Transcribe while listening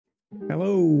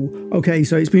Hello. Okay,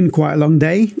 so it's been quite a long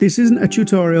day. This isn't a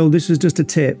tutorial, this is just a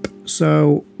tip.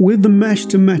 So with the mesh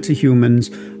to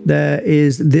MetaHumans, there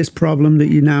is this problem that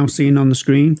you're now seeing on the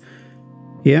screen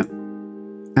here.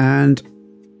 And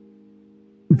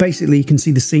basically you can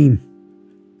see the seam.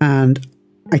 And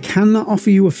I cannot offer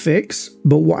you a fix,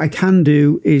 but what I can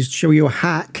do is show you a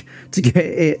hack to get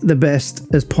it the best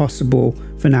as possible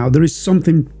for now. There is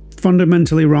something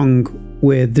fundamentally wrong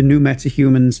with the new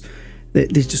MetaHumans.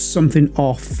 There's just something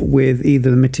off with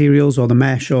either the materials or the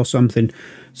mesh or something.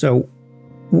 So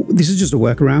this is just a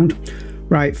workaround.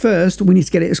 Right, first we need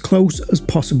to get it as close as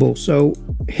possible. So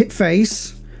hit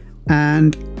face,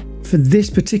 and for this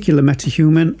particular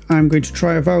MetaHuman, I'm going to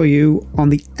try a value on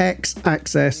the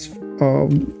x-axis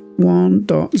of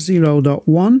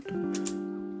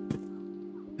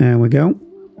 1.0.1. There we go.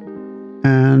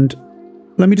 And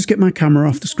let me just get my camera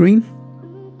off the screen.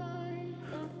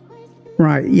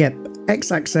 Right, yep,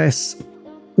 x-axis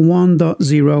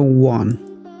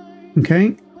 1.01.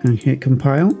 Okay, and hit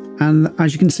compile. And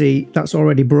as you can see, that's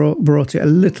already brought it a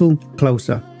little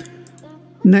closer.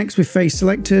 Next, with face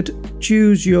selected,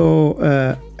 choose your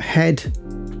head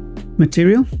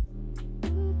material.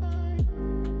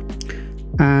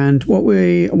 And what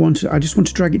I just want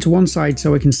to drag it to one side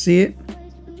so I can see it.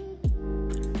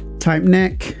 Type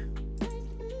neck,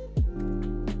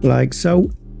 like so.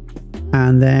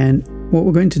 And then what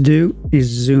we're going to do is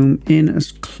zoom in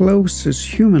as close as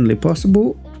humanly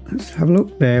possible. Let's have a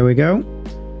look. There we go.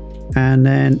 And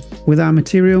then with our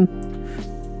material,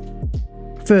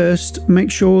 first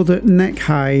make sure that neck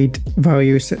height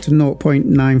value is set to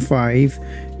 0.95.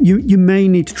 You may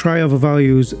need to try other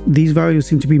values. These values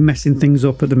seem to be messing things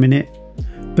up at the minute,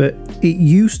 but it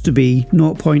used to be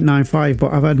 0.95,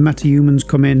 but I've had MetaHumans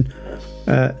come in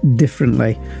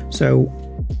differently. So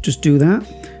just do that.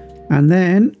 And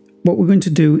then what we're going to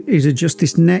do is adjust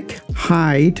this neck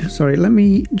height. Sorry, let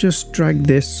me just drag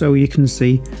this so you can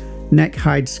see neck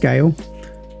height scale.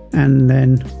 And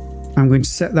then I'm going to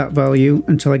set that value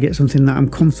until I get something that I'm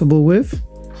comfortable with.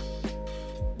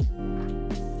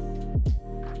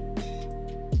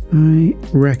 I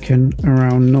reckon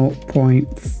around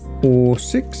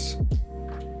 0.46.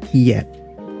 Yeah.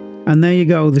 And there you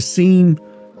go. The seam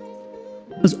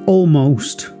has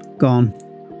almost gone.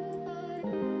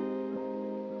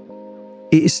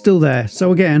 It is still there.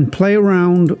 So again, play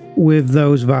around with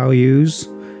those values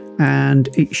and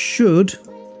it should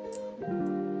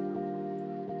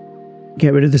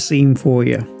get rid of the seam for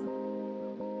you.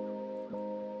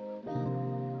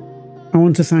 I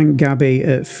want to thank Gabby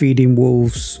at Feeding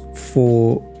Wolves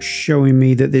for showing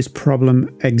me that this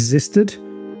problem existed.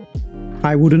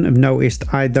 I wouldn't have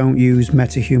noticed. I don't use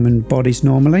MetaHuman bodies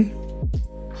normally.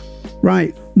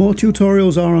 Right, more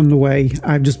tutorials are on the way.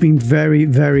 I've just been very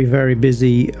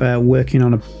busy working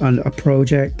on a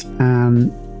project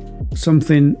and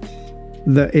something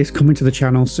that is coming to the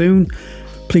channel soon.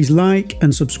 Please like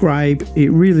and subscribe. It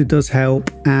really does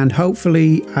help, and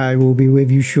hopefully I will be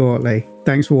with you shortly.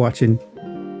 Thanks for watching.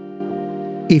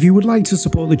 If you would like to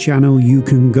support the channel, you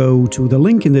can go to the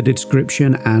link in the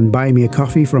description and buy me a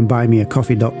coffee from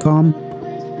buymeacoffee.com.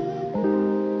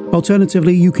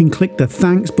 Alternatively, you can click the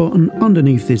thanks button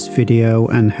underneath this video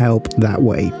and help that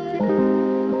way.